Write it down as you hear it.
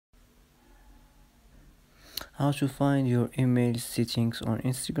How to find your email settings on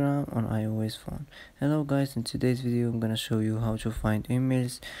Instagram on iOS phone. Hello guys, in today's video I'm gonna show you how to find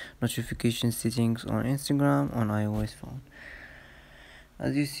emails notification settings on Instagram on iOS phone.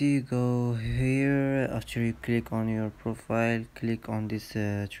 As you see, go here. After you click on your profile, click on these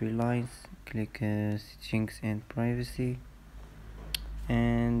three lines, click settings and privacy,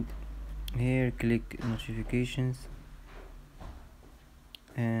 and here click notifications,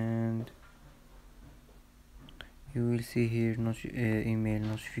 and you will see here email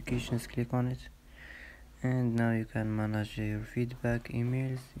notifications. Click on it, and now you can manage your feedback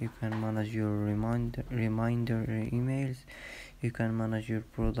emails, you can manage your reminder emails, you can manage your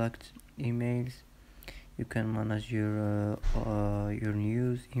product emails, you can manage your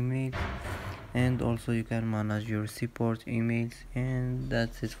news emails, and also you can manage your support emails. And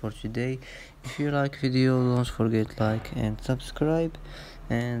that's it for today. If you like video, don't forget like and subscribe,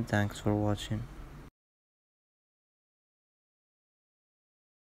 and thanks for watching.